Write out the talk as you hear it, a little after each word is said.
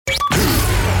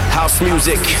House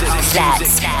music.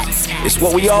 It's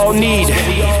what we all need.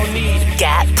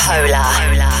 Get polar.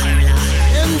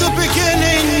 In the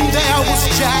beginning there was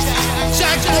Jack.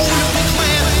 Jack owned the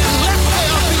clan. Left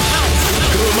there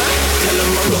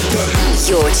house.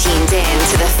 You're tuned in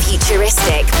to the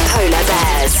futuristic Polar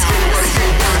Bears.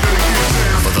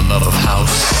 For the love of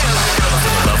house, for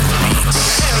the love of beats.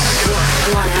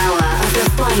 1 hour of the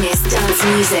finest dance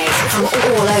music from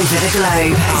all over the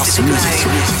globe. House music.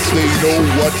 They know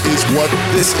what is what.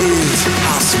 This is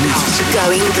house music.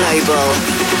 Going global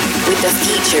with the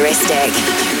futuristic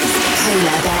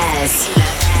Polar Bears.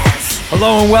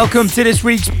 Hello and welcome to this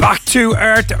week's Back to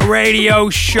Earth radio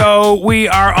show. We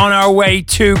are on our way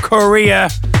to Korea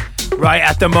right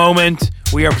at the moment.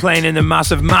 We are playing in the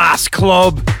massive Mass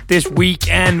Club this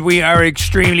weekend. We are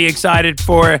extremely excited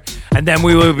for it. And then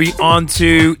we will be on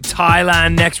to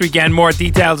Thailand next weekend. More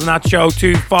details on that show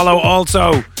to follow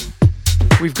also.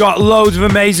 We've got loads of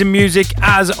amazing music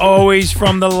as always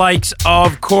from the likes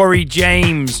of Corey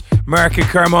James, Mirka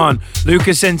Kermon,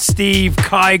 Lucas and Steve,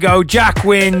 Kygo, Jack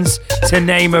Wins, to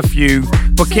name a few.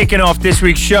 But kicking off this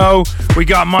week's show, we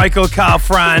got Michael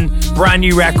Calfran, brand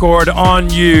new record, On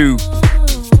You.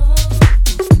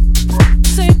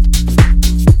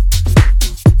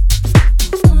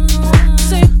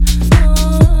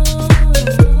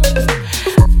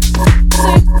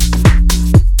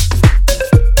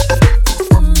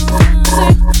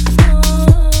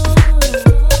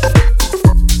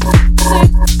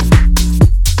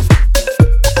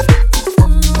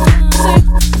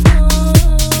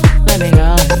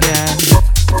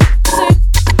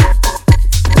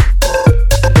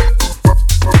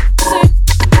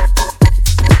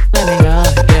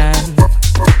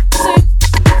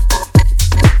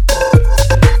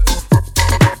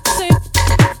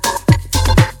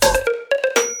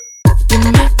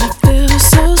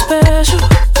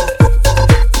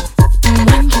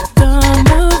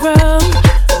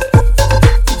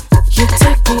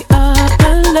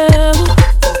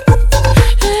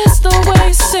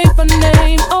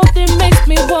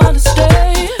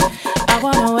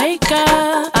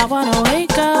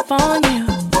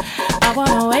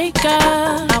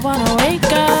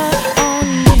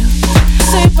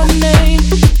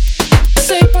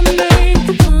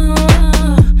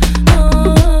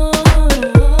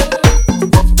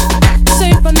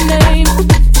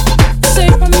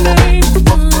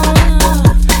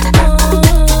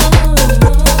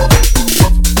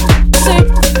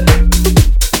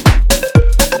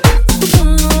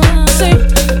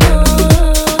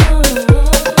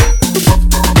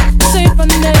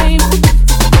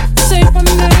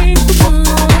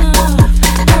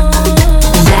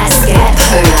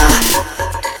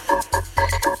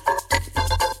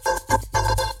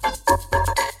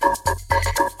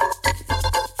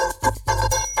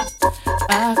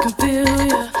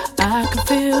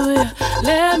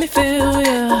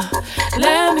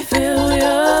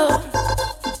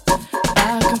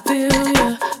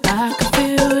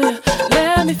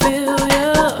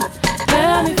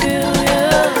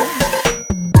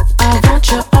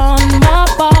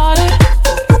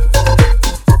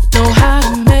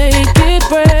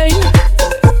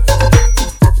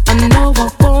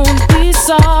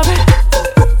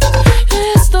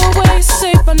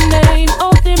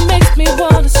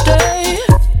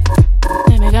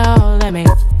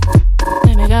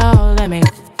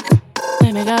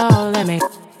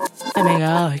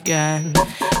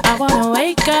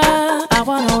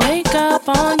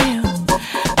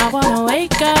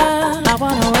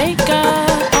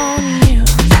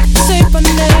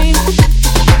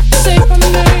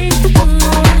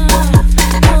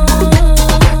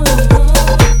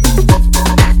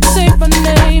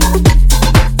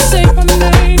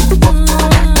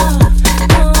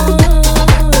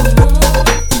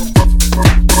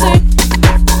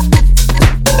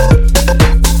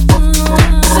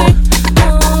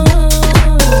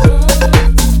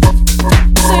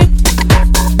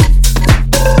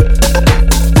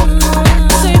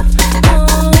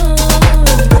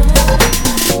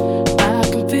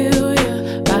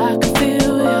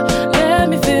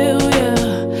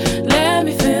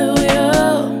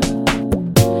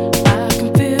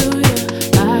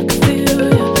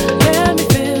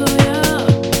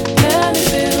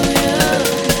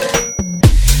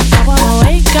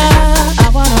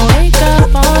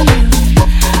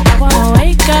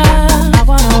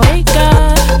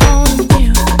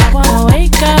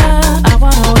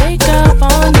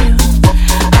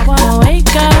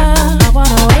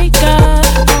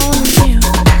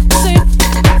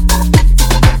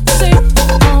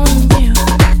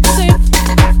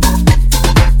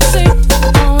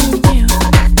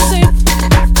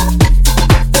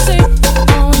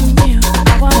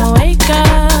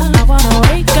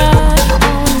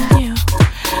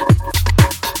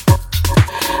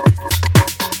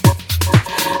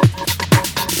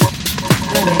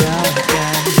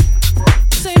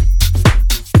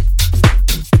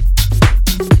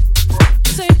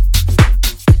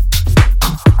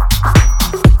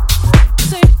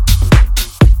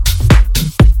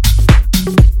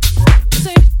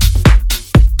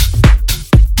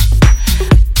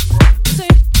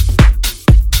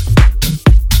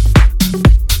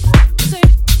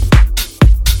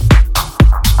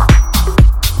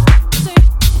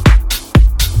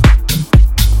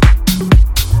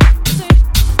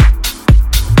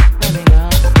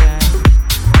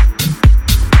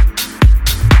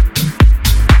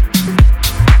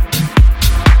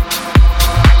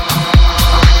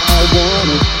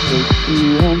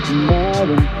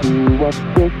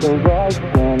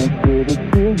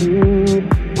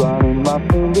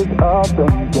 up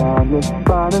and down your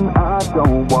spine, and I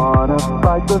don't wanna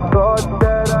fight the thought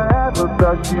that I ever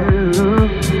touch you.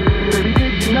 Baby,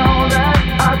 did you know that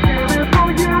I feel it for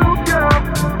you, girl?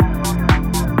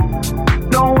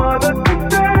 No other can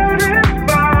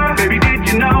satisfy. Baby, did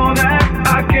you know that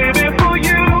I came in for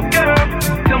you, girl?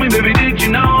 Tell me, baby, did you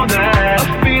know that a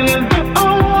feeling that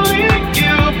only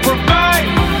you provide?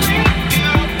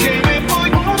 Came in for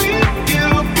you,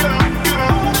 girl.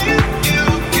 Only you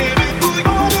came in for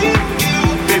you.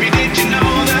 Baby, did you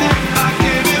know that I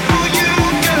came in for you,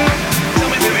 girl? Tell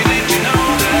me, baby, did you know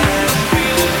that a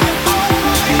feeling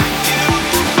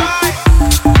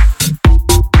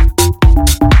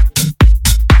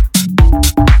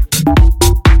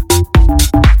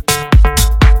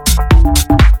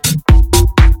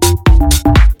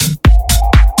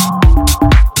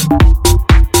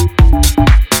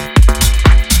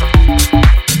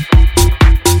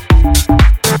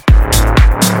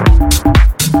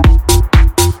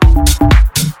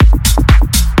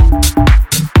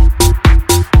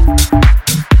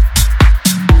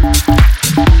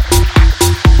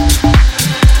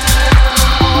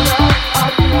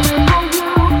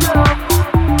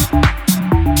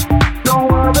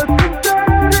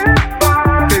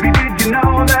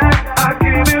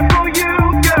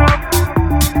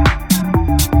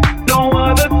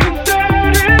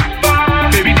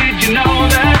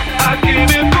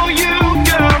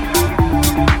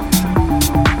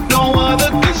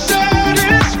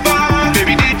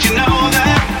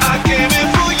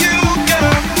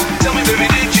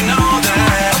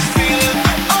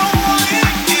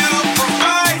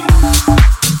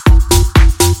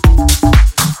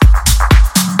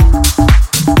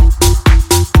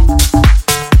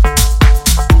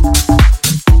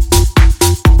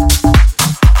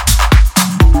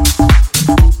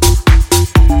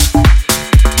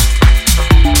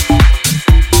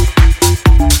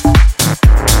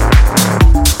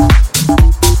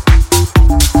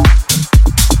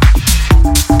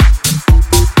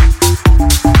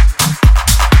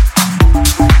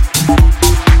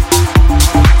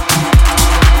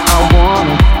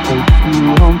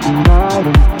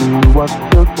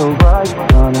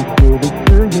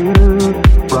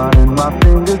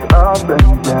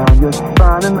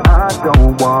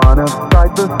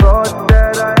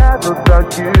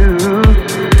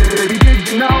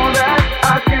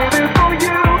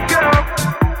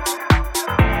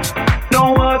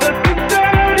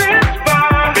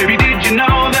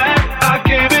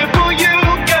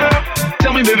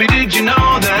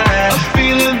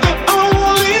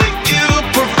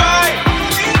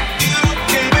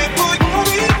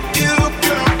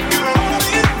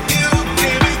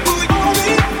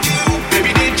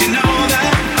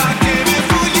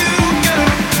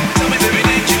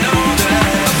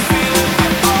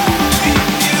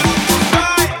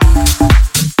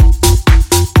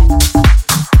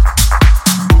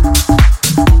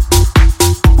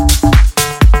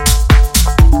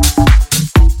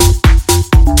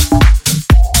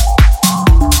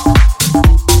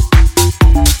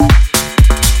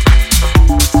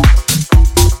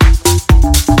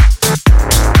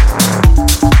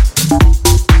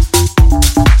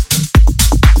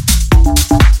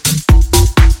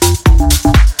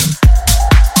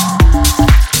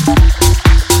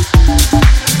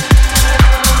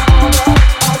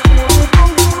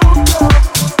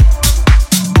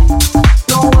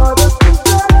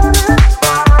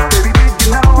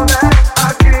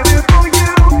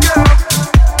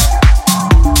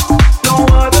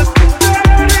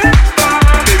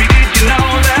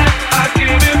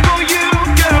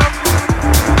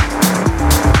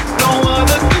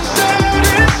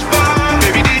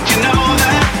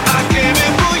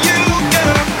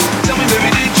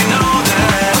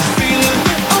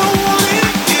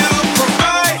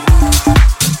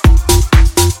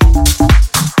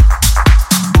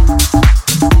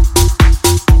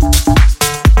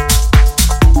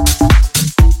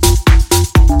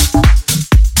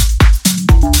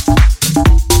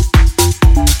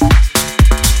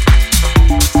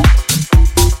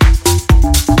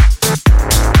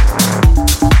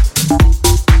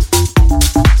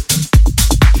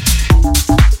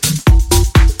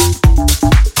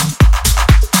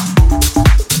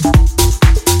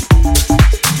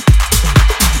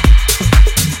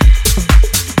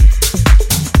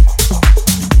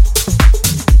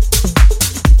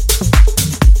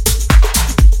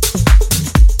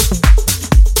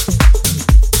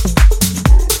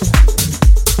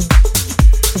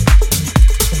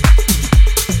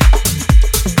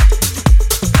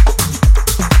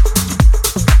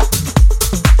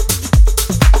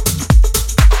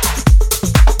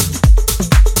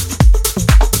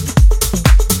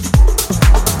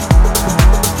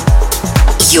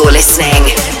You're listening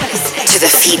to the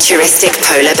Futuristic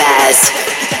Polar Bears.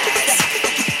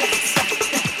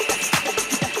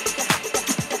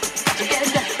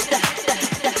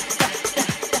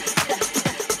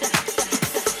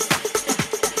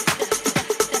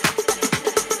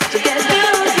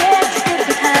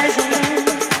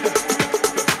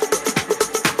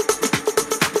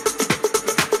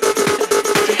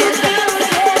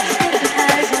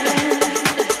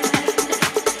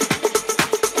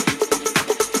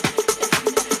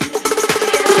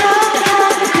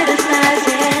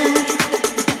 Criticizing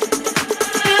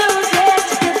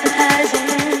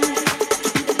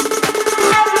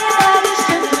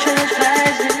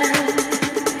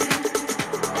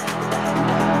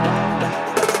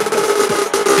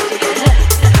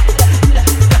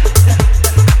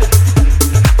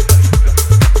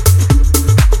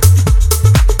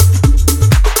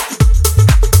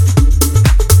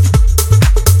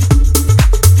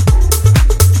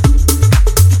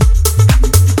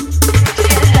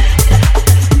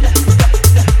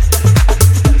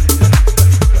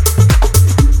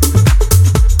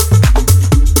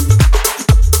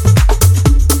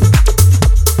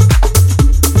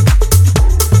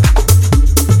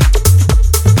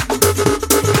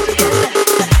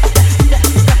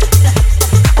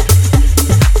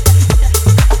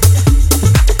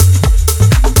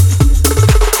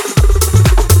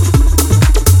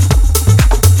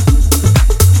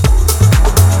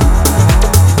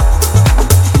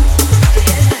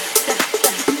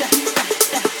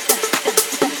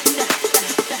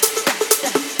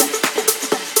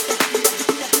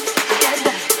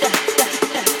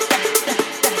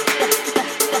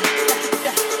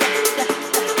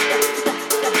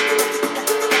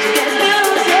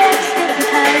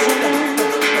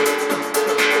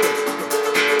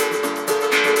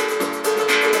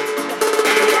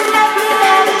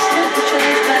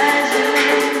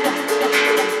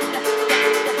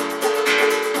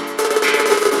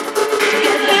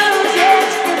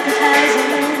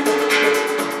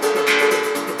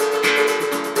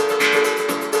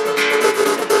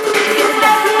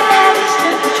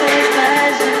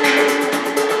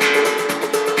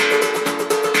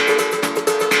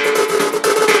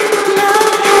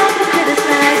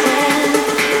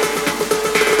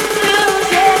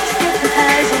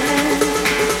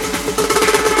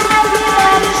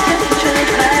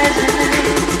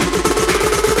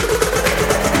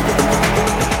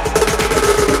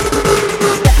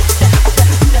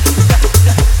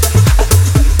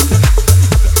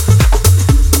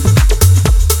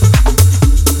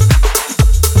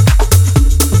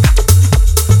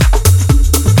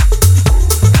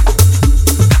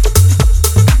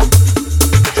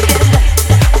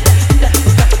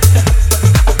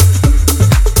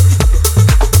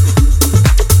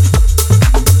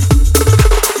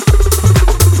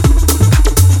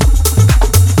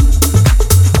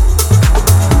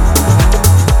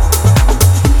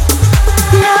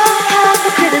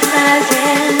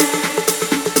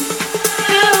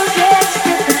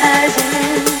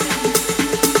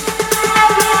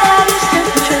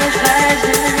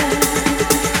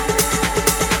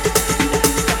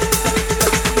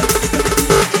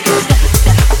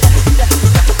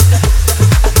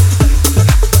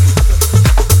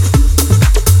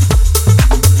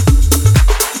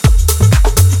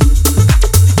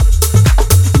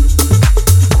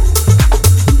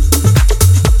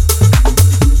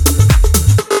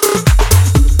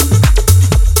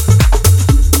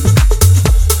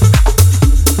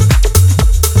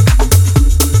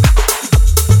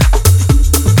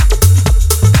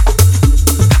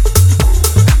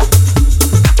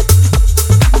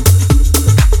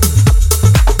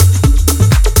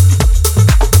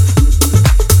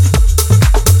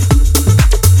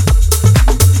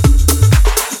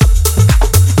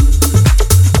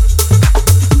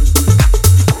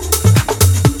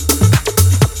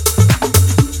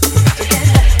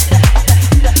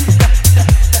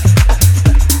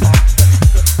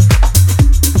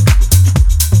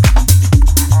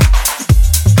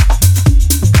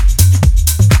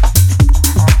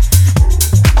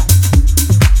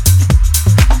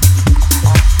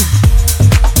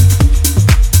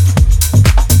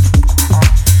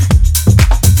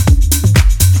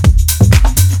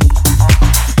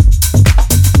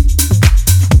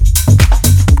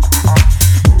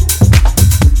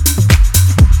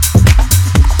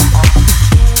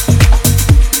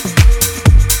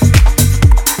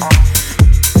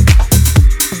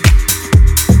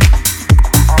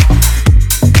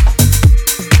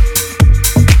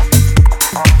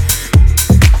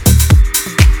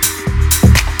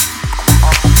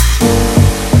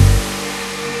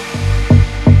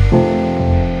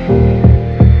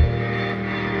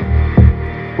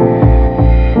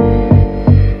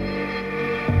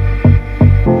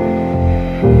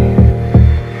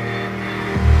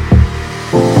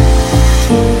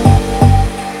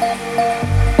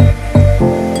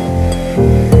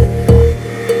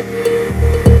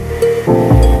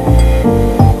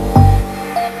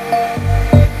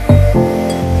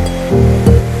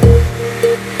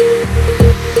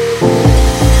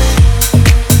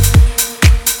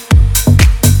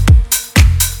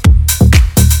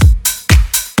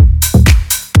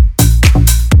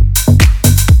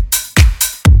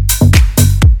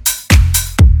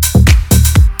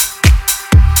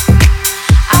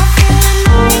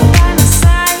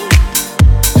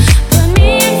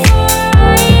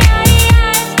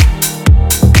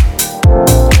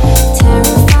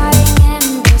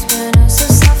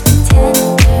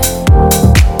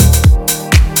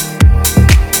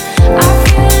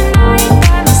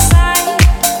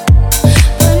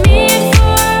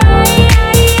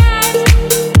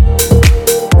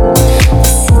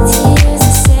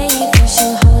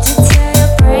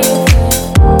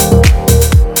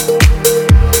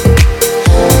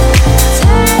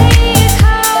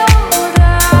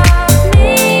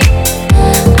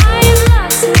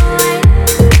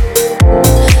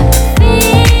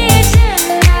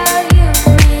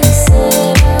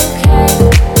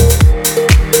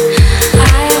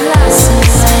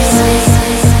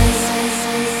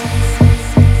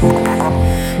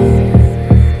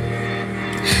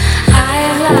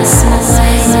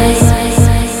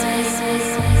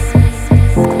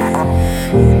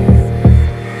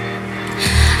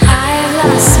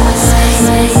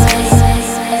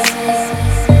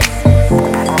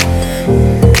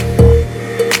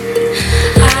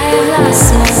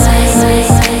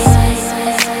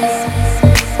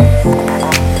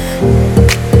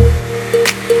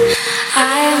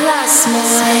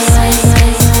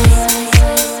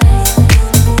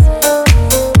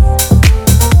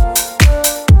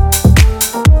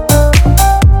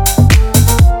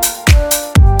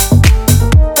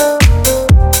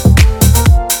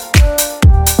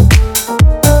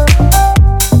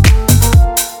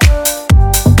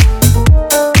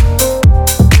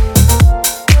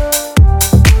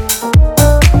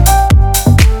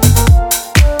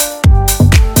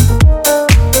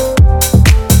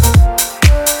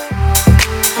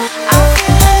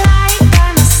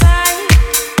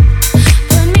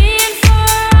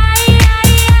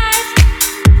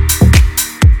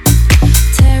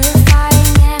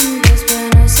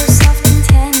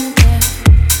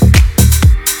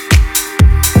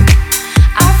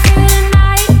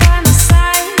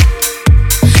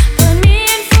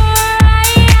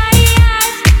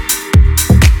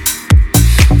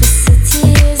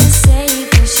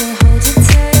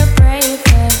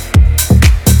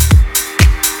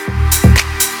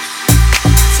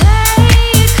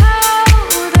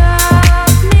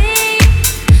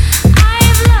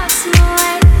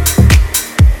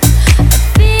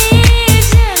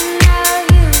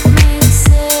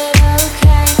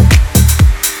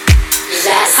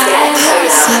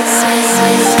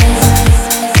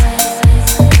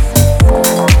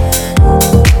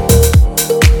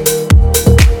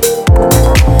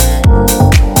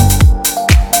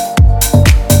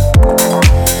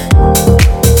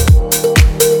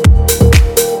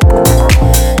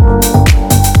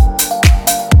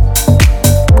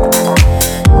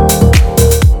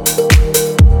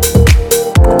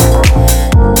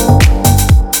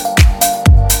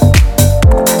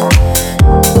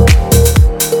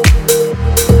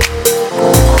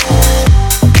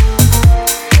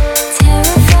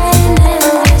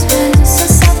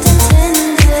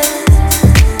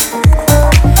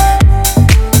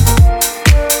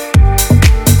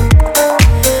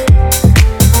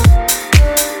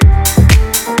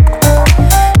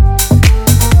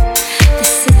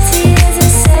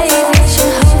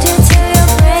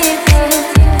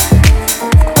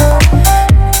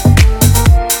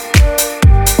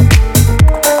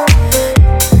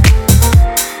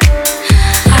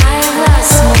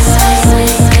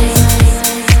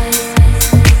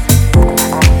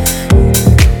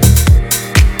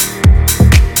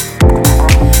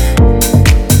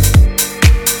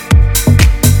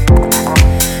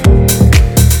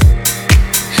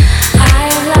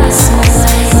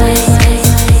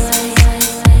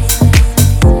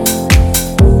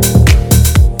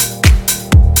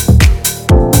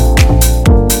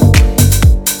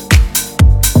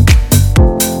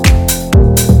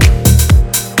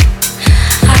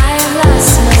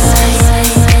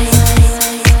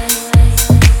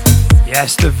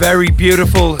Yes, the very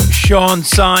beautiful Sean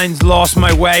Signs, Lost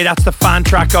My Way. That's the fan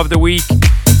track of the week.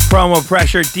 Promo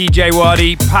Pressure, DJ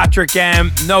Waddy, Patrick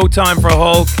M, No Time for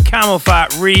Hulk, Camel Fat,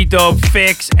 Redub,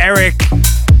 Fix, Eric.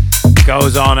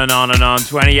 Goes on and on and on.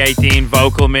 2018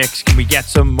 vocal mix. Can we get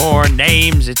some more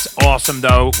names? It's awesome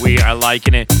though. We are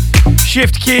liking it.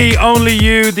 Shift Key, Only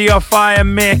You, the Ofaya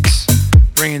mix.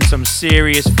 Bringing some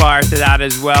serious fire to that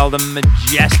as well. The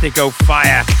majestic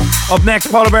Ofaya. Up next,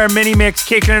 Polar Bear mini mix,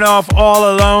 kicking it off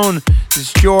all alone. This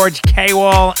is George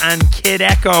K-Wall and Kid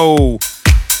Echo.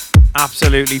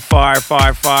 Absolutely fire,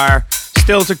 fire, fire.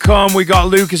 Still to come, we got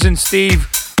Lucas and Steve,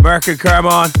 Merc and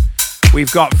Kermon.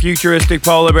 We've got Futuristic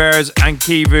Polar Bears and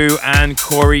Kivu and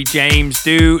Corey James.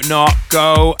 Do not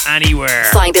go anywhere.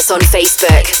 Find us on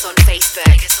Facebook.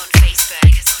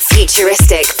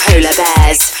 Futuristic Polar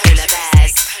Bears.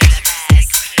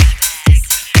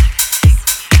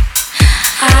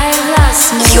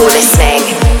 You're listening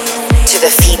to the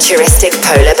Futuristic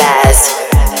Polar Bears.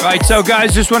 Right, so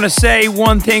guys, just want to say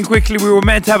one thing quickly. We were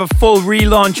meant to have a full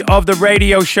relaunch of the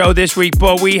radio show this week,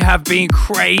 but we have been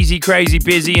crazy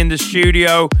busy in the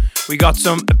studio. We got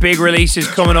some big releases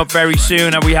coming up very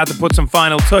soon, and we had to put some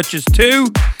final touches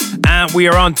too. And we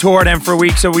are on tour then for a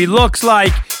week, so it looks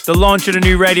like the launch of the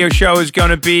new radio show is going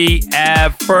to be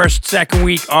second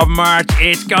week of March.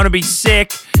 It's going to be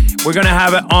sick. We're going to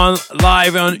have it on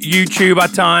live on YouTube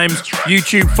at times,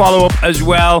 YouTube follow-up as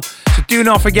well. So do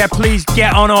not forget, please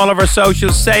get on all of our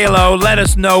socials, say hello, let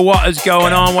us know what is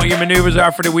going on, what your maneuvers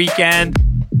are for the weekend.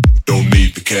 Don't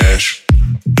need the cash,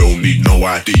 don't need no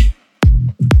ID.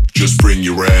 Just bring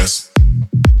your ass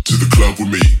to the club with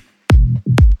me.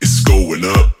 It's going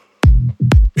up,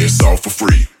 it's all for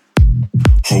free.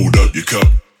 Hold up your cup,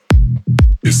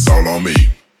 it's all on me,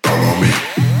 all on me,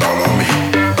 all on me,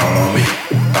 all on me,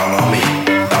 all on me,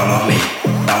 all on me,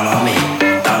 all on me,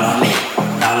 all on me,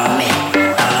 all on me.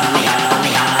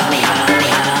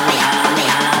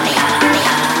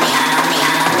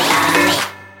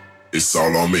 It's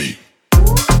all on me.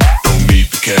 Don't need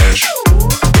the cash,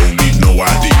 don't need no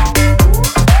ID.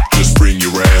 Just bring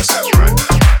your ass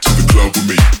to the club with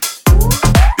me.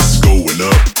 It's going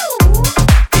up,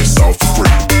 it's all for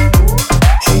free.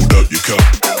 Hold up your cup,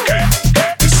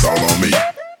 it's all on me.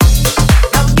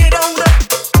 Now get on up,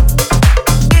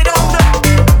 get on up,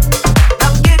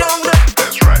 now get on up.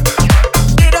 That's right.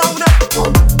 Get on up,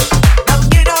 now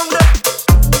get on up,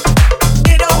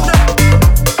 get on up,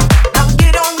 now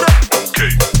get on up.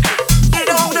 Okay. Get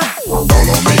on up. All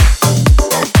on me,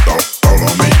 all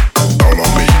on me, all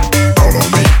on me, all on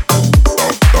me,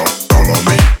 all on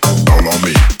me, all on me, all on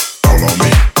me, all on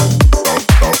me, all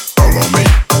on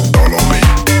me,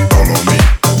 all on me,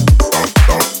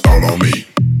 all on me,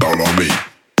 all on me.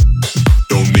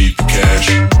 Don't need the cash,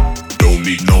 don't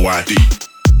need no ID.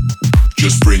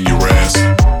 Just bring your ass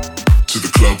to the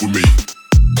club with me.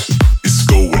 It's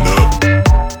going up,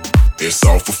 it's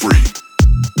all for free.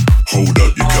 Hold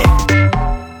up your cup.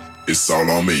 It's all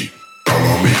on me, all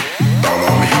on me, all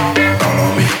on me, all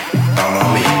on me, all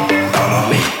on me, all on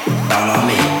me, all on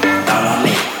me, all on me, all on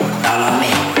me,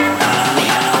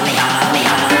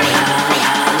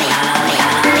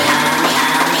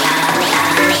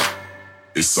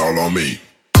 it's all on me.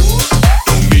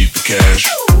 Don't need the cash,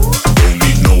 don't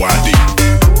need no ID.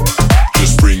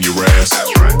 Just bring your ass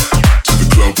to the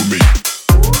club with me.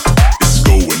 It's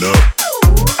going up,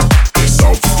 it's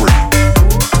all for free.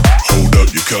 Hold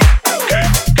up your cup.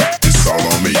 It's all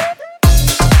on me.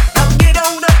 Now get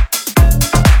on up,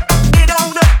 get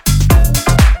on up,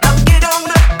 now get on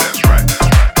up. That's right.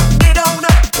 Get on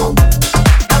up,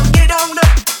 now get on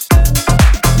up,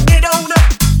 get on up,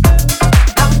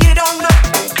 now get on up.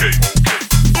 Okay.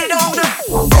 Get on up.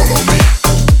 All on me.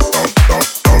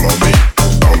 All on me.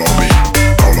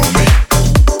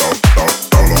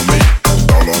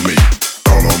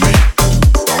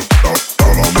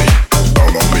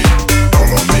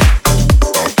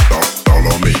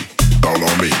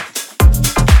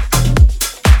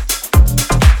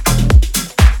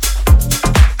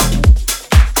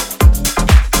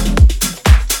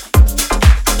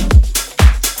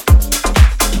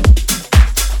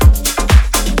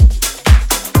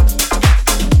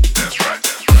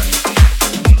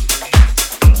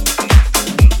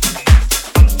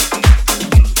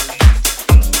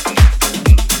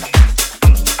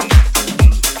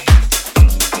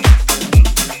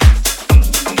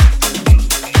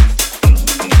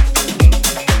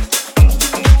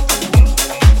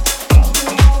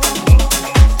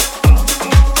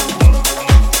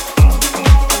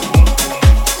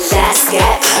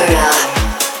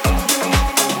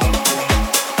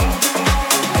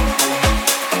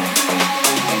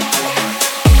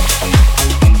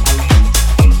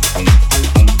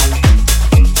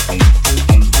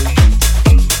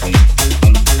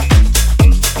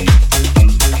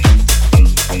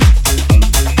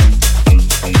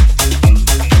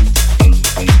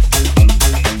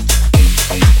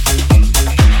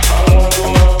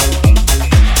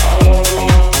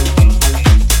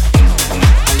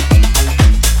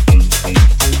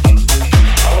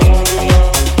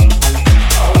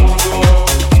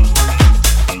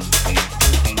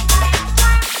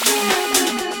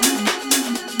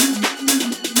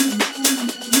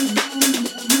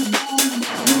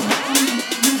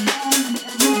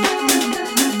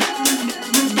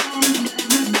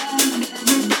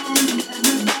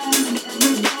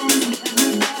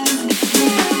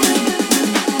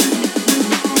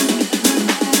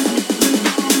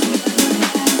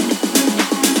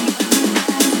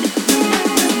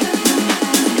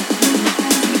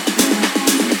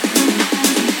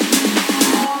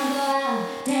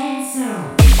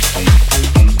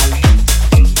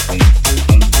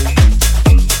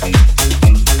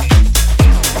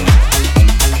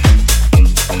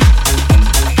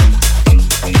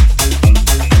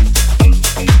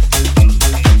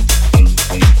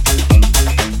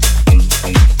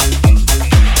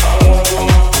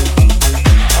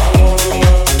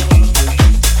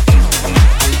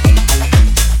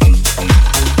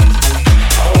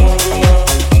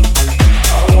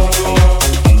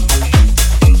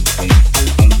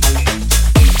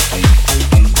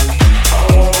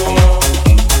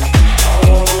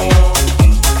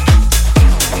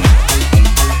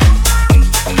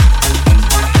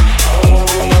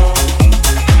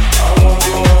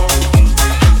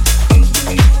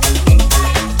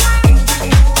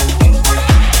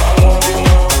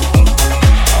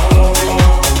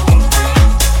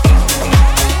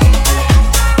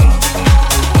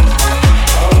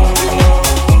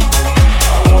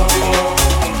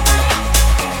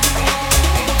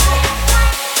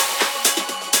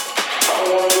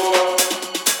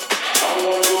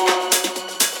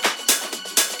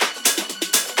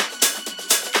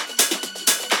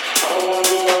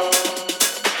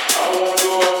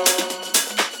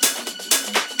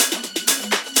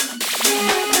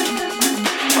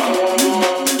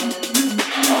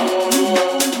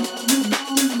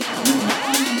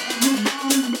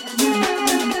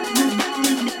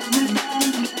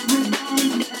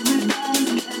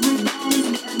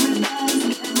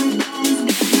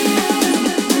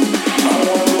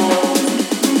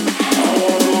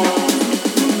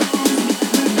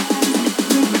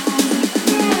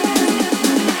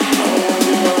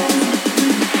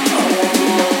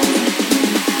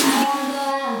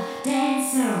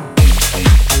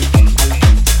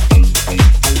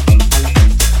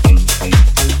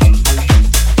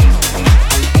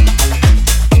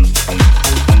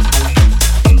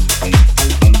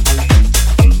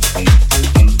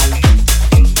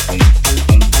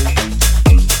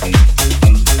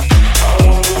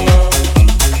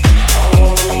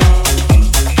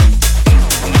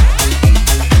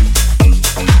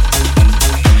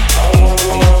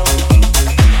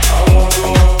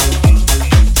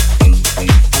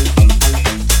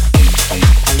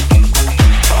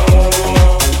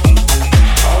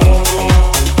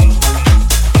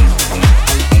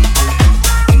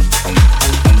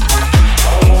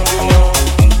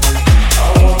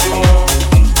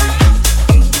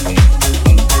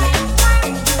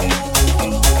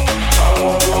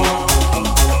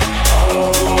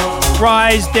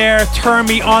 Surprise there. Turn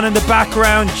Me On in the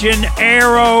background.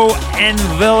 Gennaro and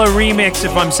Villa remix,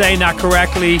 if I'm saying that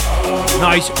correctly.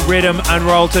 Nice rhythm and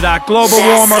roll to that. Global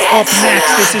Warmer up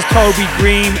next. This is Toby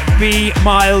Green, Be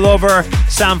My Lover.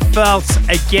 Sam Feltz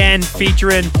again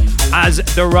featuring as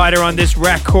the writer on this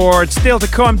record. Still to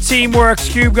come, Teamworks,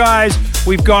 Cube Guys.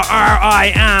 We've got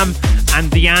R.I.Am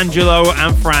and D'Angelo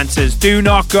and Francis. Do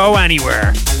not go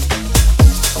anywhere.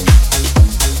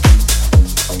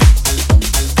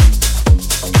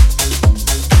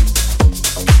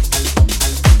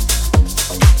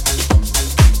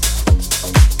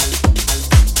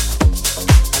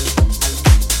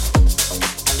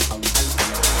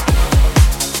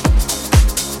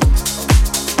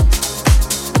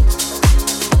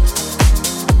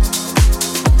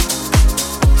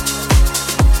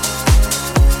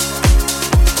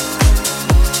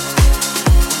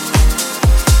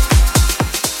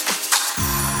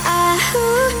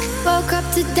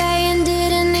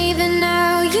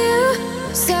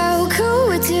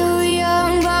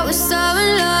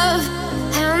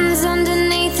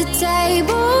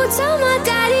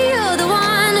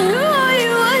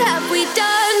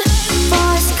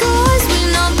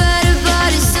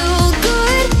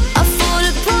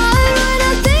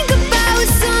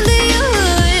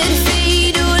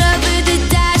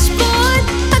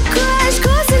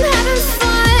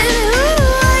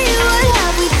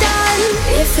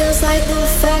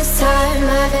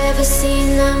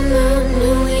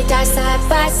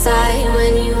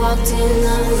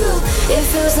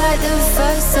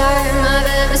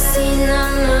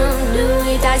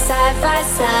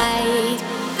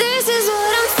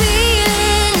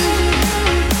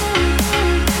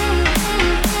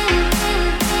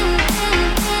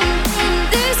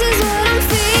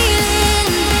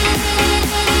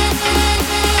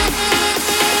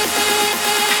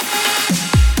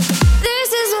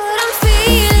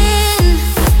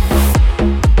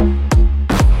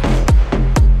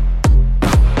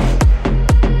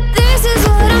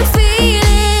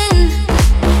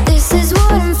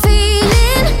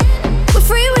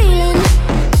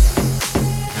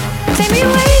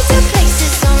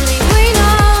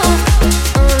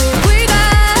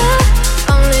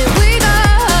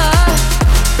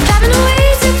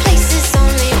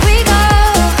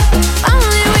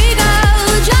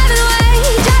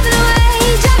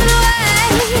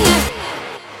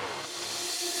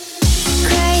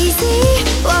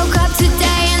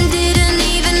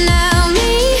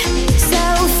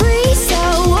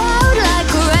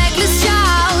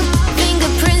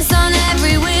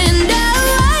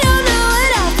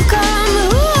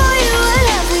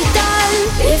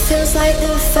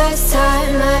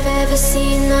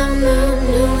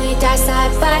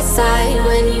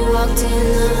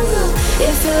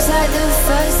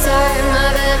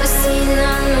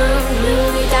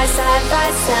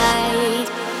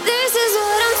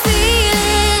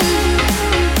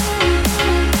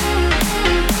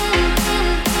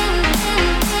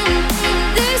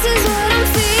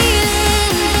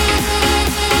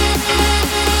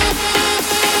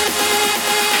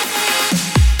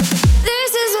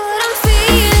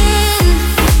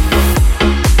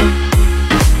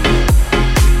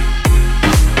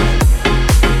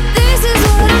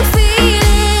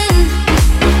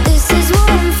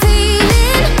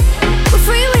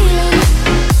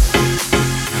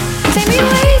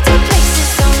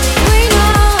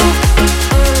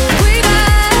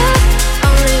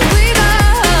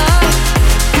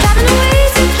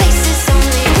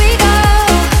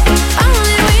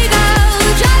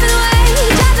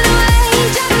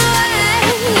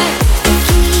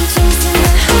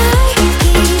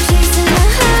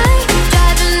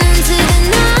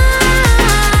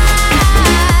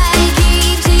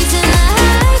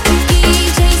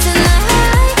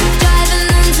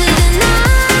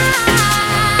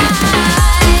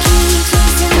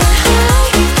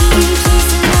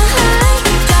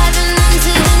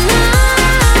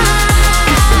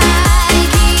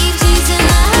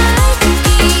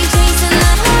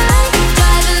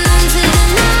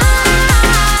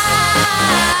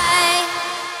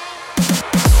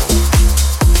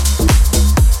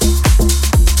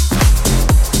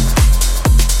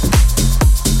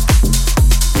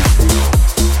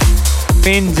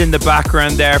 In the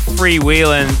background there,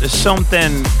 freewheeling. There's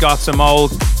something got some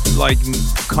old like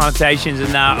connotations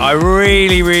in that. I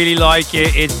really like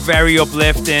it. It's very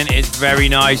uplifting. It's very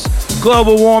nice.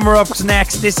 Global Warmer Up's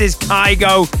next. This is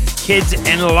Kygo, Kids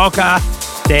in Loca,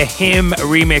 the Him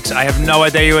remix. I have no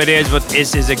idea who it is, but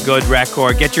this is a good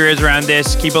record. Get your ears around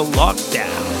this. Keep it locked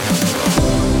down.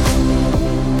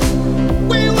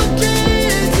 We were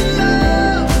kids in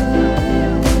love,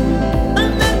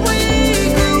 and then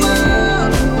we grew up.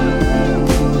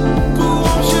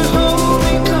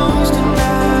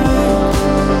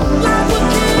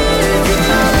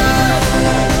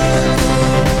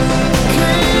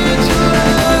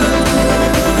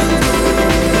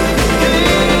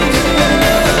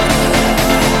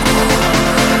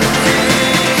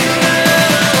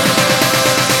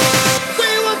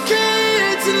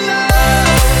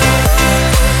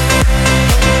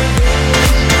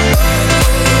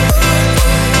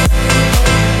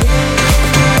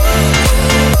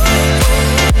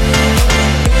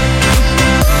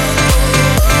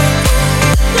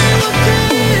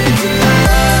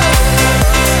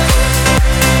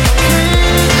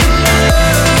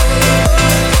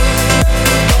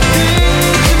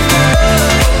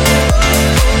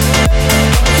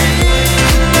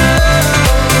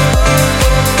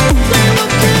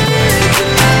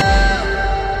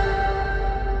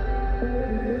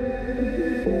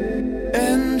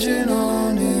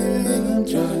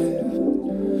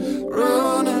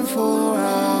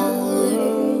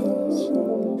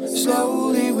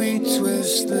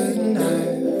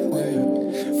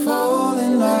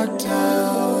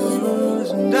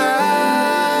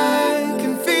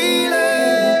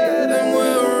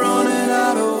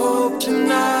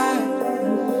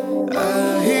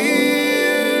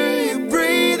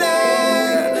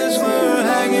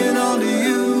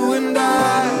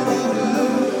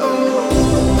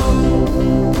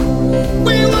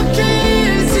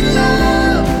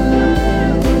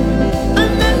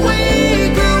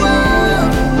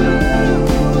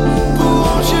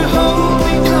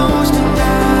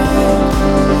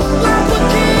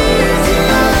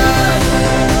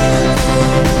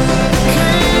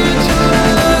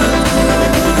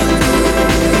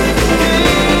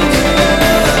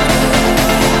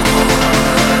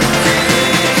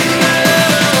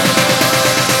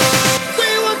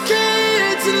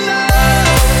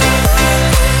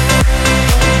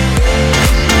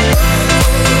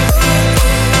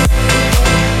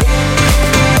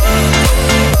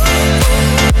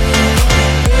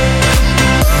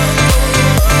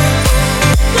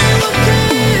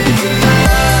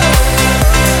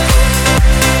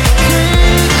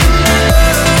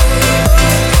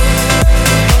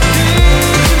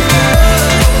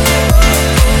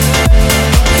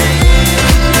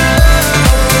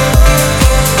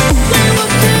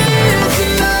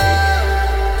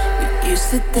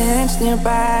 near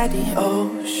by the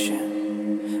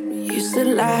ocean. We used to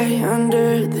lie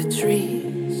under the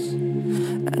trees.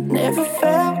 I never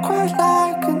felt quite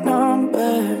like a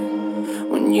number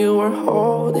when you were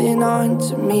holding on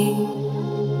to me.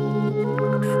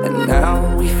 And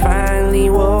now we finally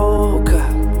woke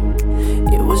up.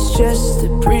 It was just a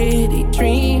pretty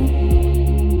dream.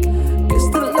 'Cause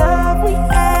the love we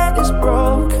had is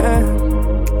broken.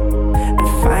 And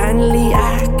finally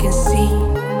I can see.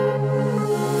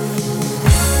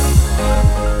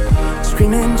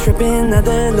 Screaming, tripping,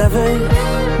 other lovers.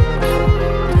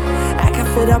 I got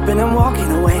fed up and I'm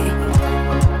walking away.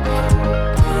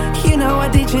 You know I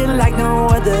did you like no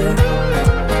other.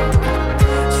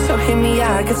 So hear me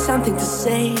out, I got something to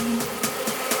say.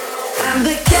 I'm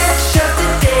the catch of the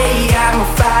day, I'm on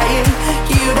fire.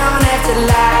 You don't have to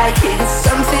like it, it's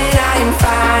something I am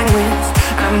fine with.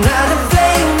 I'm not a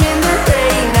flame in the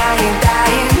rain, I ain't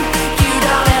dying. You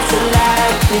don't have to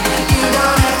like it, you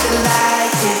don't have to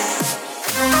like it.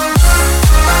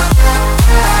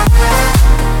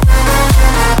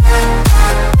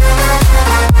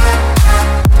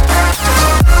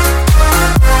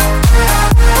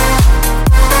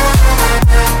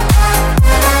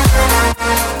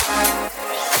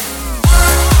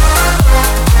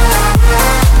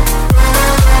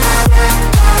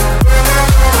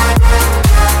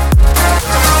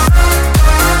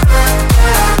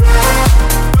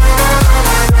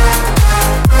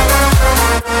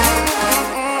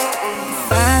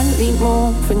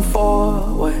 Moving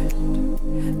forward,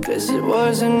 'cause it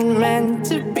wasn't meant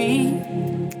to be.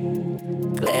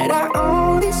 Glad I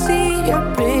only see your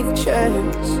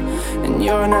pictures and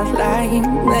you're not lying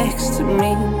next to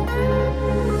me.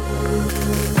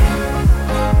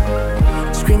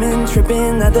 Screaming,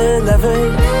 tripping, other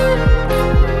lovers.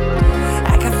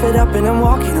 I got fed up and I'm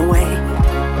walking away.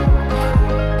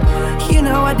 You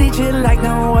know I did you like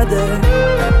no other.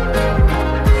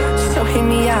 So hear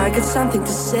me out, I got something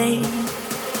to say.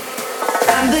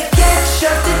 I'm the catch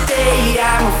of the day,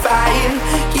 I'm on fire.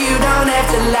 You don't have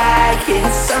to like it,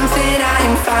 it's something I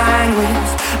am fine with.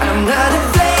 I'm not a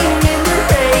flame in the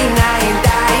rain, I ain't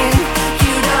dying.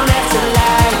 You don't have to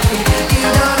like it, you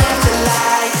don't have to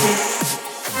like it.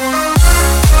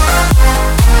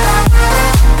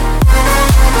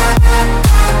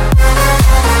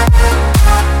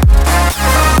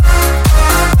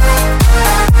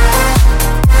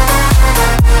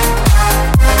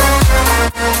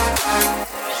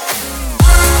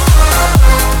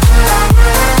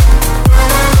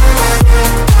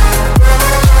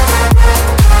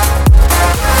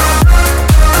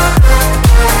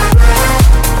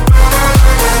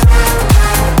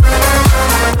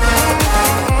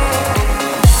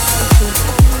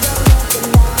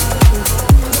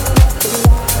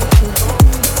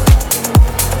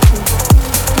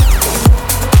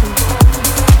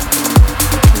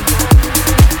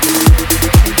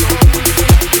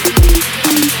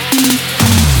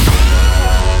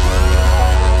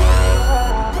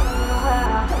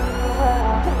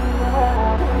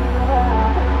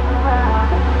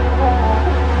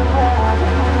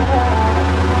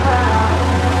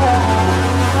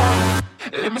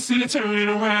 Turning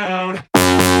around.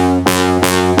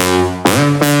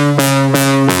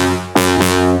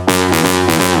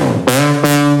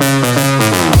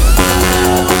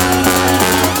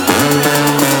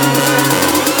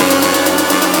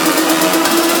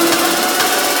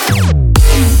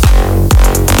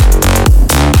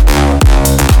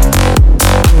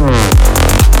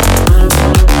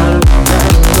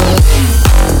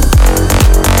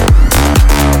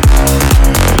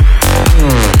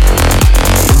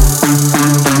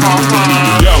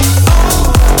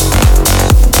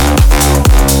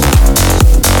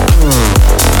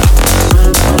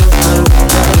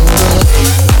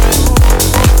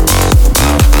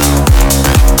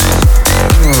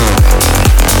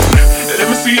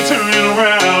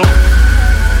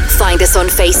 On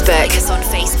Facebook.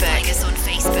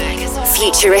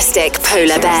 Futuristic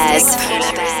Polar Bears.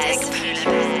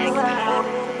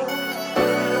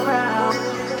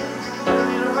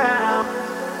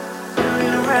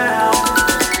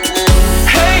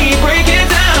 Hey, break it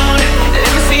down. Let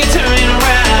me see you turning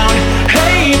around.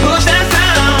 Hey, push that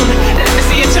sound. Let me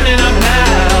see you turning up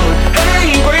now. Hey,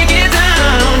 break it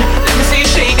down. Let me see you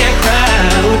shake that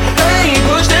crowd. Hey,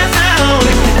 push that sound.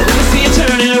 Let me see you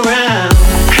turning around.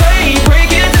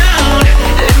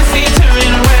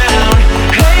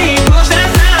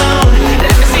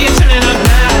 Let me see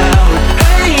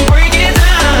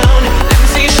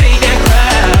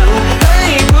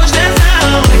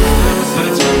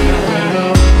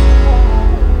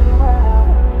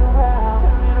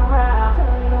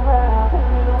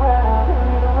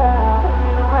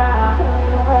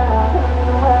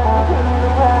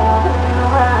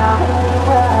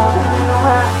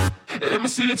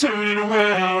see you turning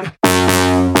around.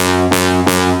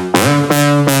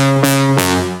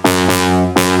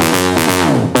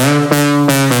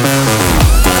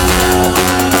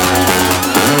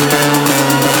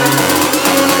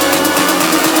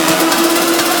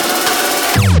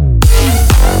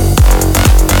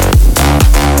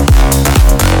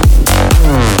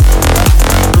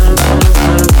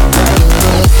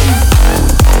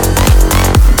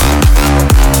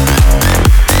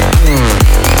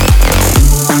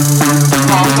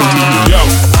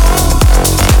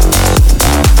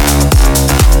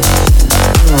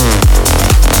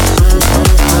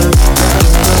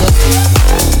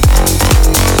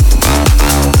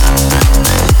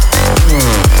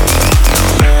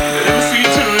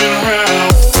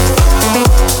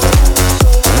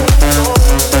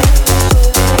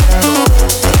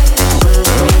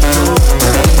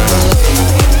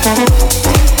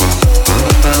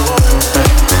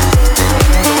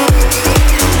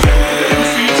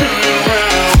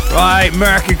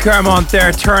 Merck and Kermont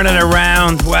there turning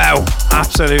around. Wow,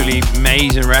 absolutely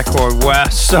amazing record. Wow,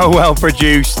 so well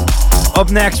produced.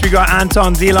 Up next we got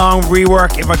Anton DeLong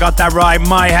rework, if I got that right,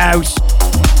 My House.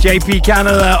 JP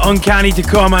Canada, Uncanny to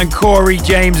Come, and Corey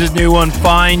James's new one,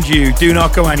 Find You. Do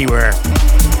not go anywhere.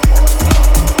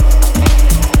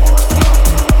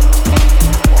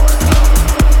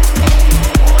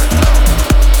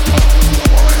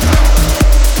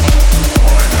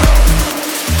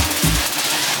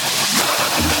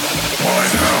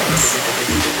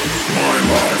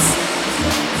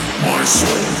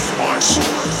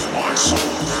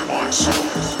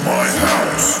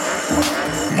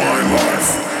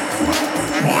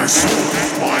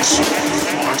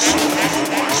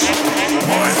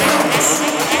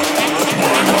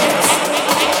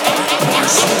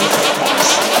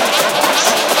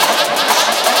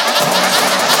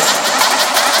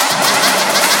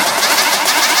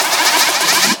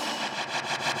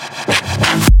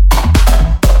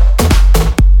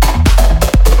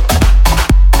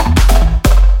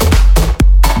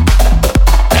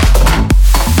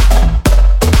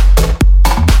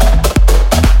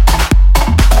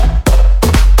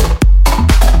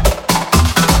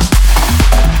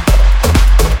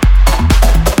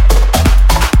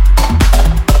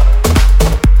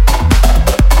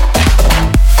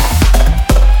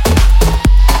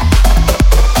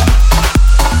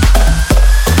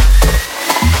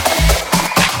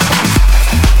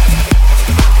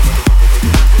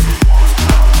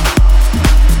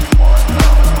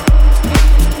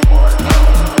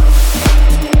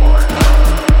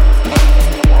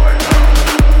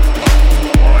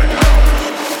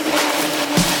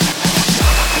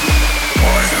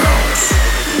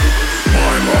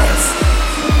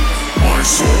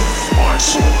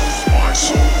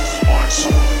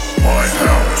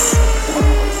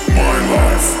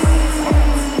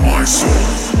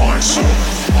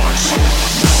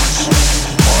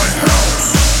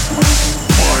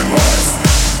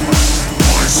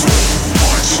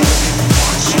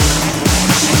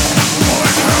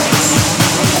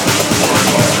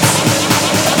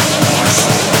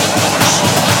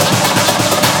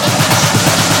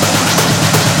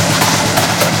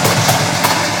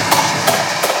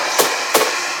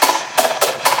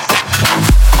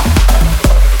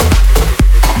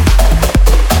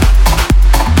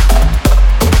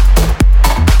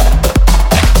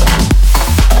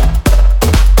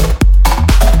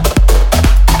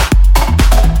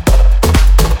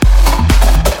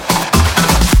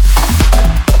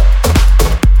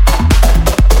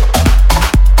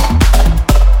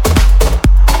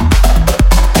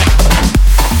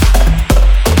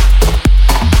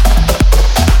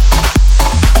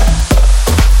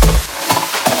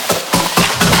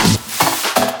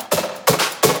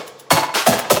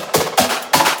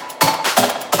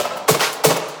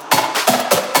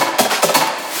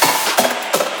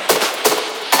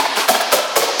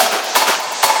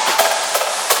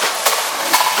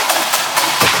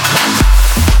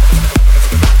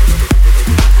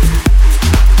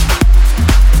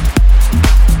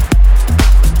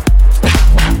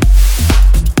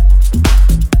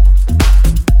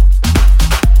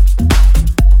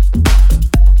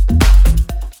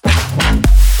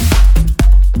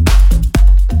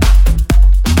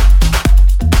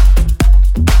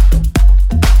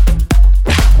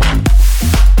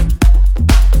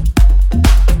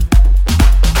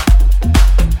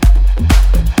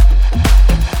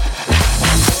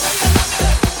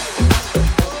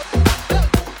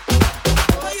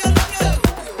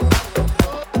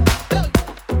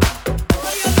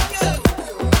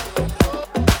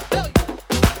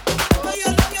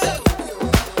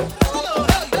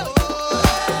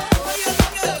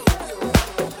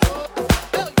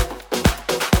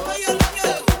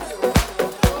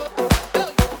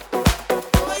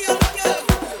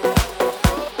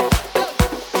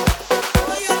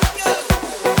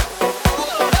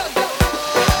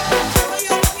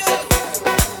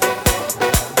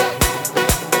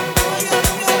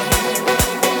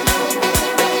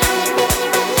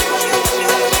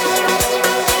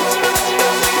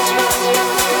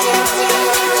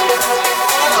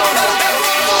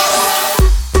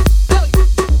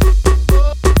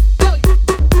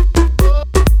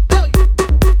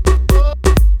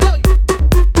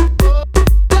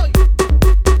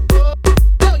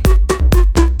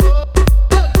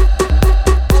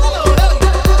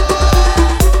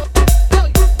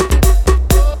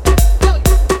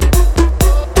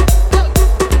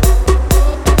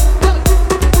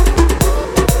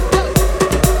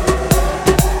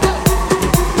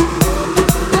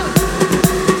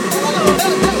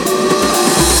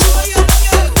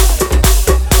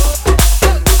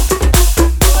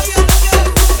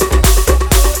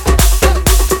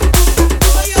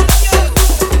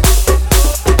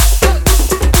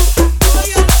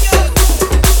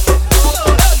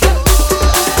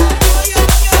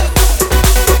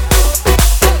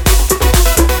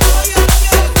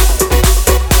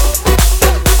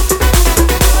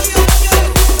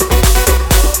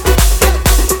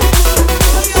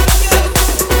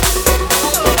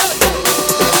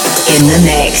 in the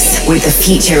mix with the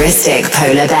futuristic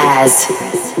polar bears.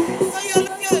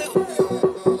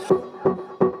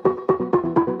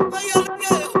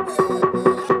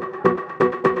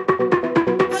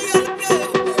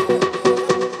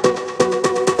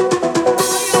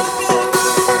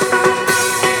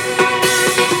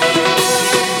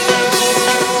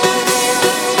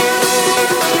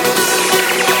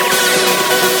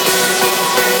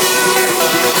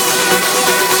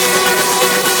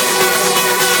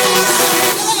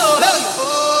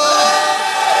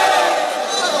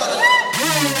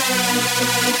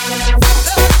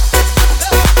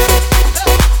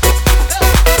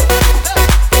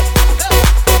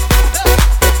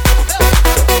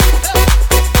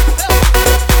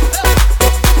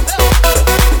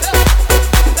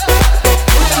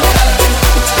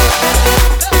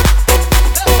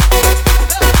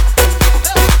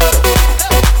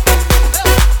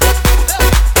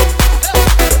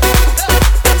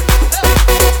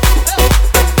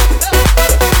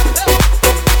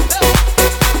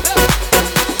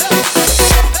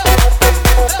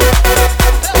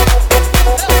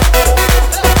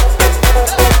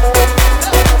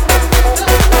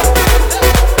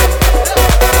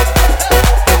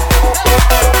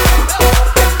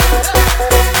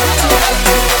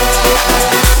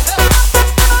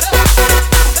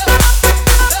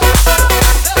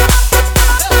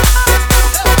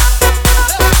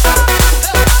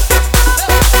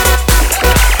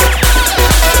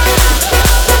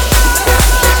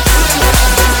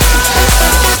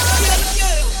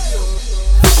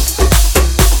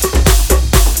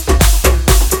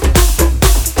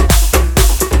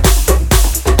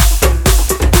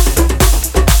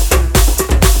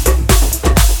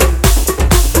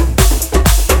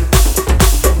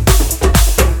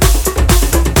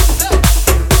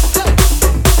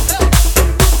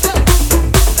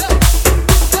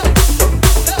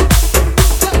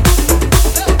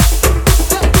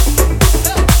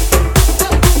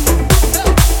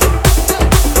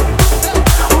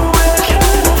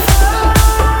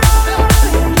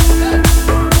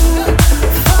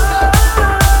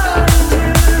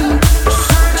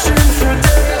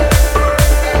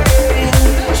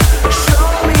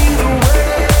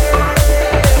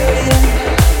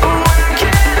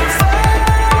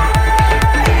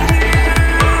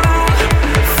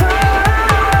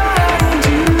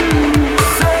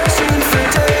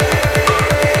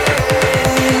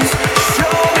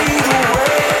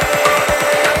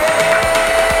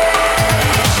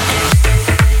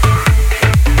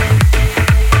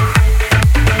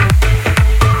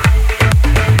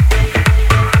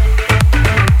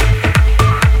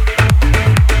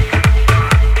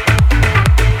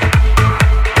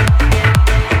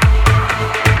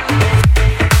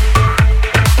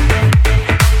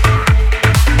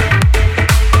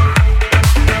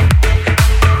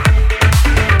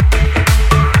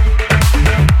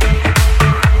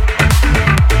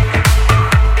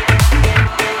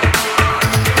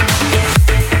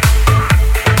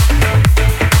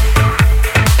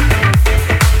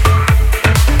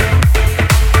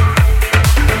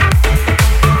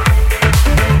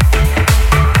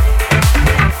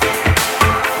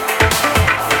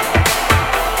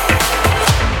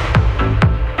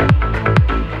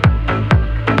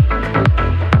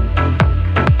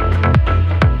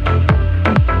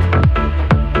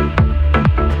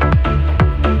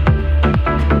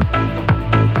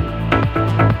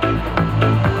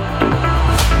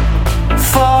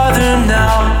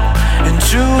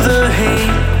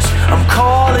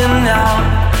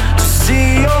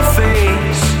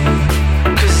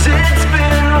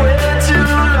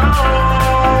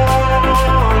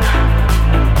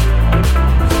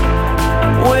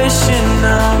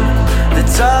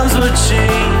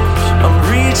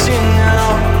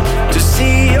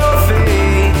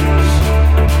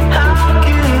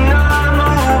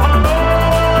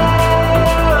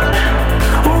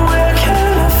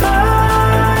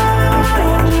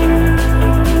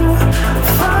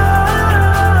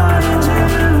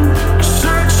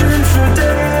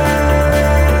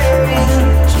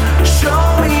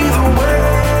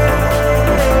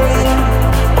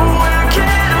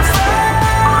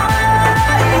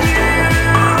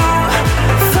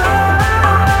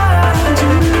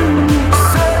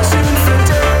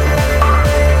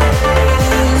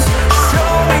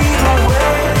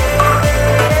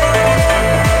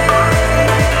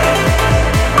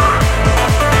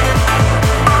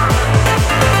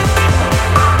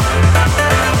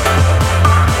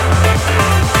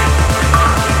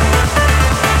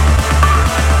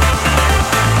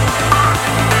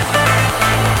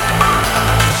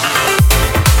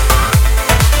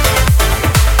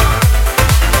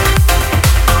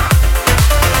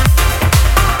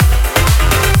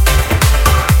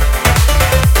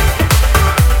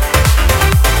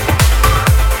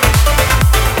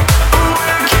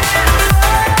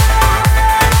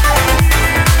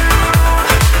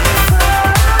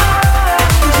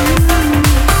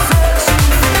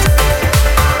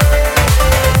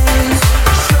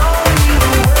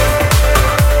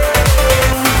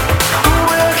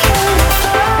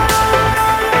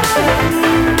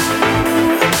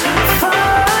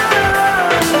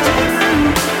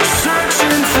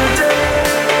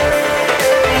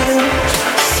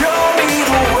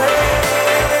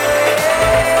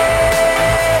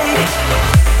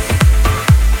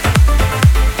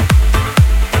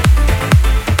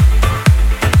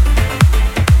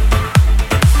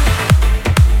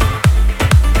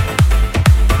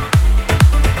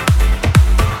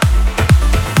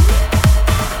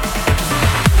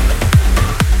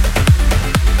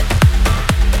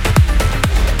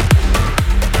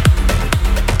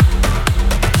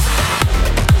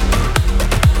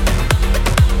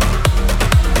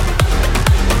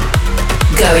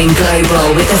 Going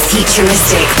global with the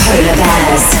futuristic polar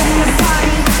bears.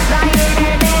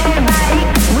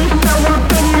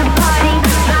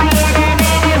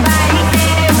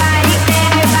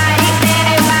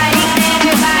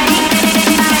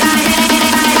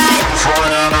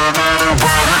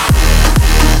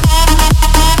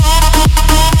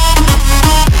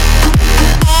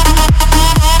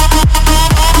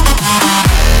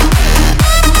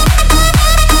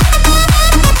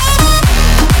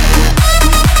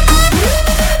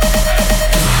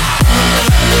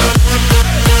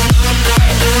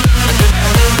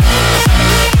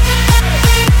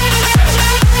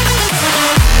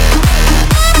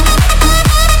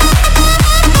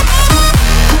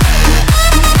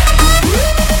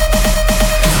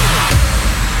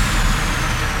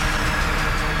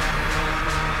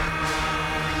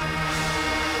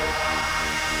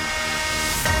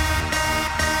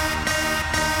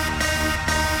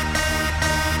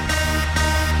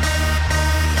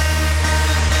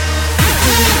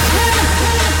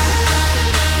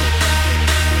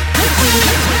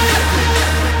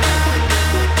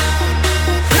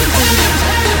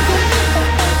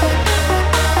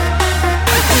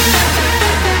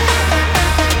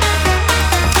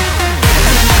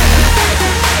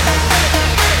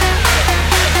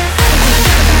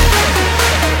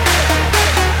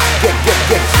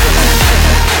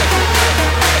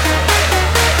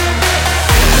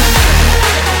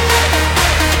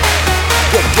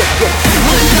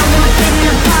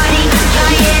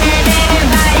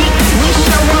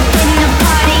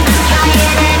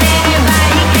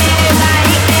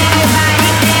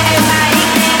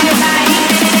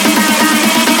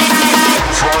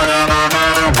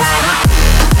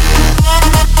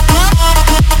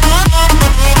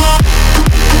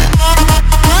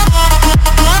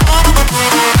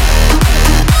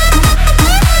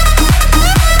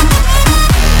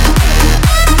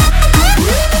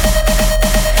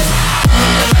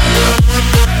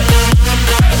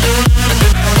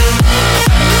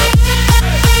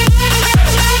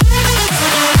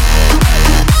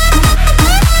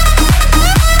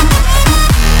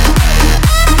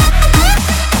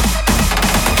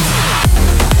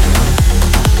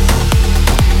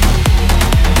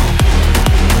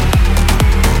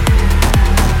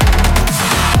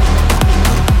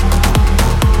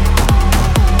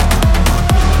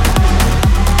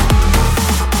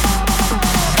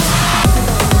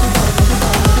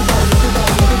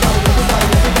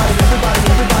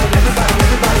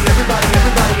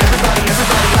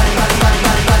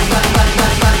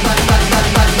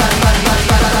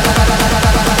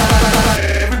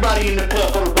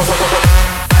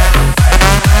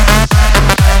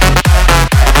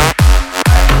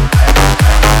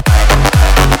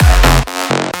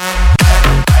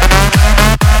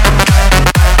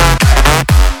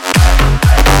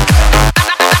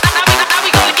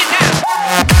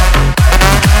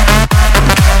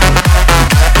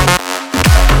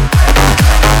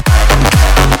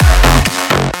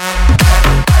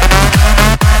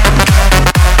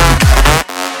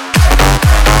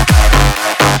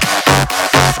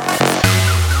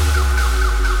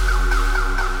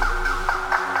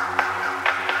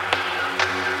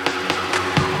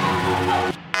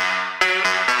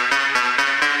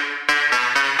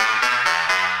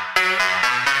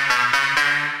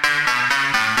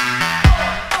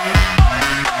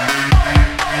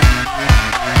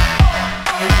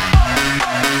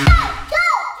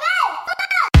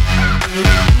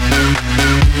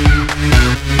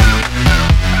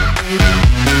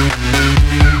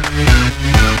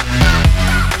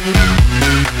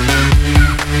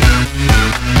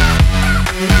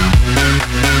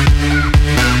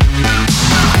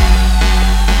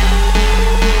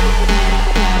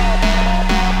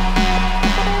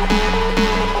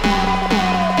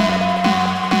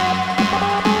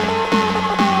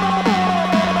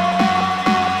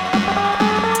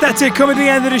 That's it, coming to the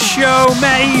end of the show.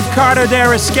 Maeve, Carter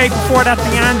there, Escape. Before that,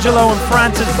 D'Angelo and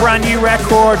Francis' brand new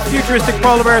record. Futuristic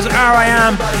Polar Bears,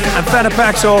 R.I.M. and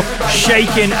Fenapexel,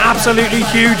 Shaking. Absolutely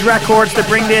huge records to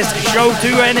bring this show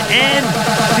to an end.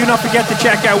 Do not forget to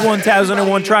check out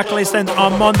 1001 track listings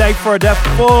on Monday for the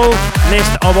full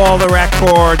list of all the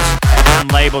records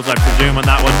and labels, I presume, on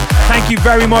that one. Thank you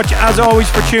very much, as always,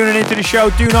 for tuning into the show.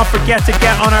 Do not forget to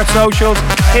get on our socials,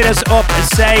 hit us up,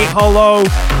 say hello,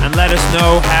 and let us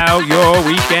know how your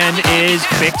weekend is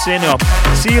fixing up.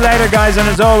 See you later, guys, and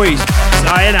as always,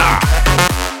 sayonara.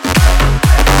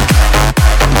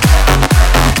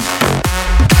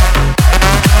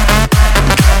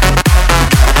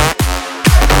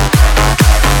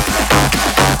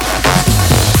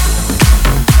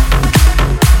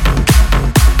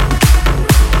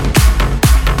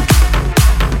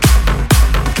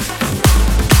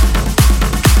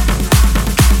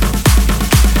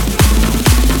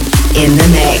 In the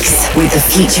mix with the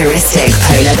futuristic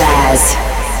Polar Bears.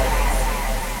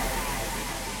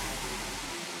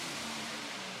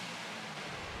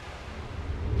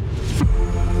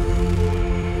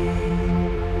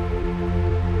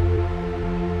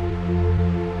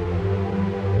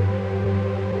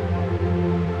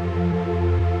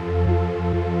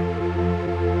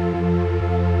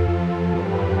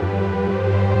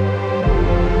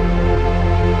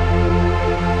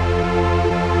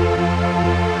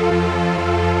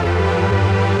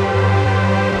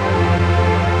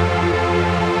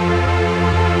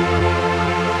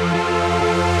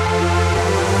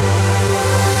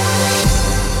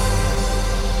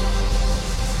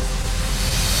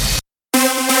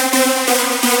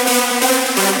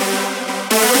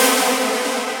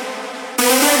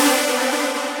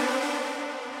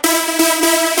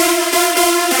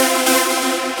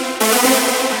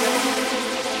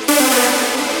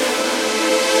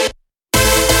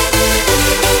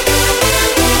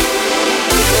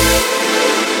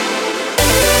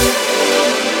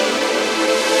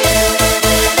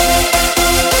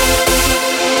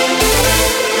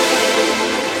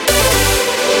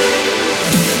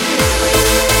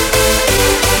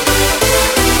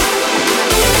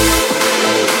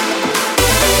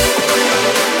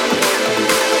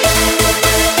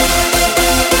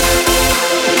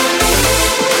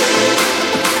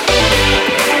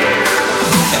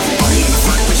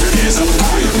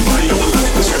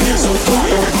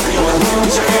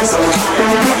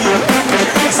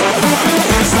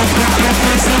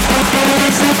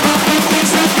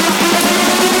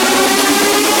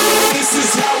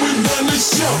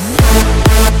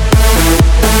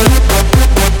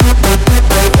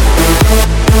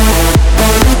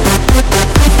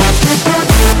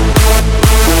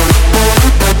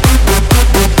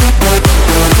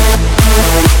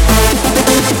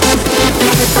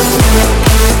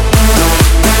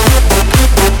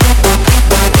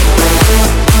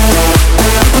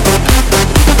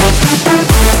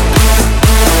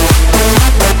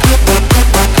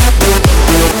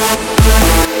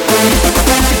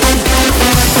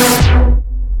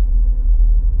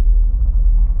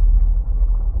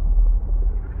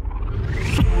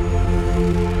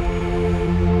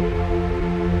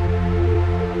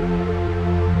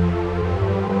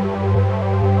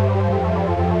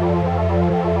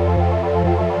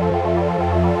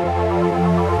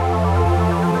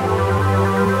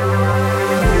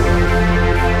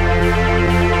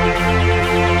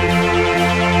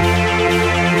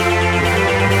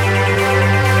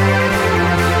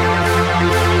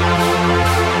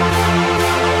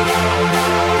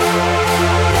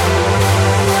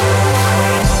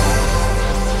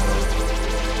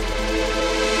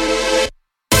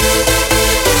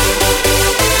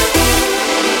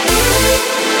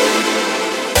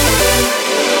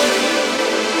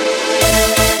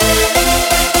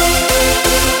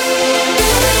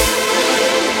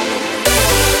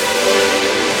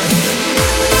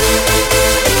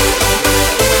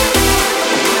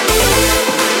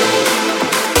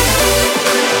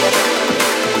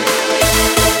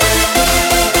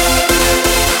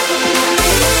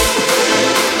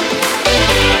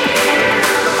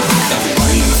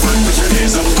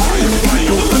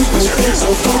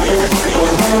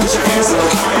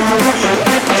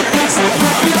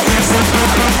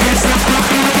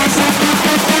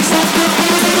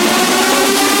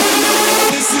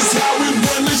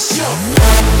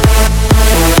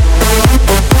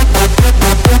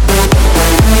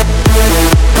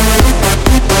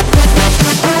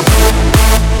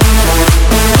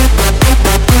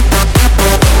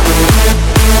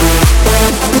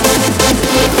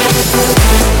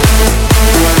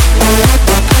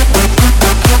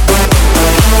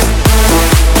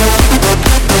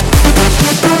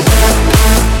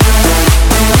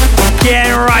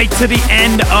 To the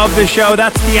end of the show.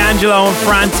 That's D'Angelo and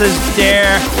Francis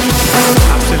there.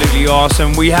 Absolutely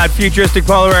awesome. We had Futuristic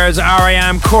Polar Bears,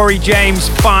 R.I.M., Corey James,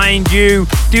 Find You.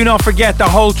 Do not forget the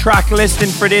whole track listing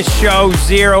for this show,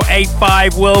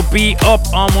 085, will be up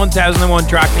on 1001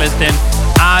 track listing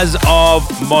as of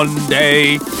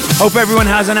Monday. Hope everyone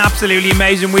has an absolutely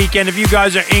amazing weekend. If you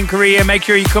guys are in Korea, make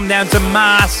sure you come down to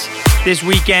Mass this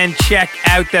weekend. Check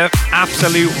out the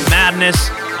absolute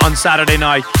madness on Saturday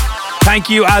night.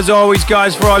 Thank you, as always,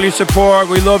 guys, for all your support.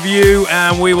 We love you,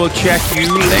 and we will check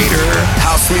you later.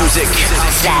 House music.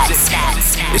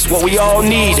 It's what we all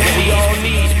need.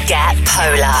 Get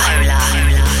Polar.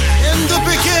 In the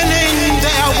beginning,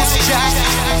 there was Jack.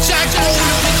 Jack owned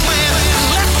the clan.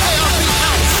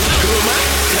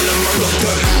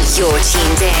 You're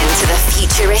tuned in to the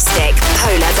futuristic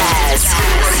Polar Bears.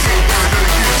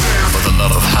 For the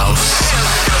love of house.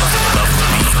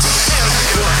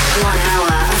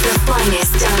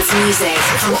 music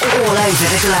from all over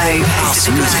the globe. House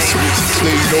music.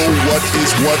 They know what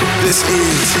is what. This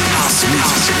is house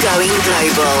music. Going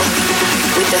global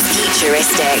with the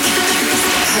Futuristic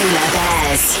Polar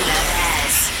Bears.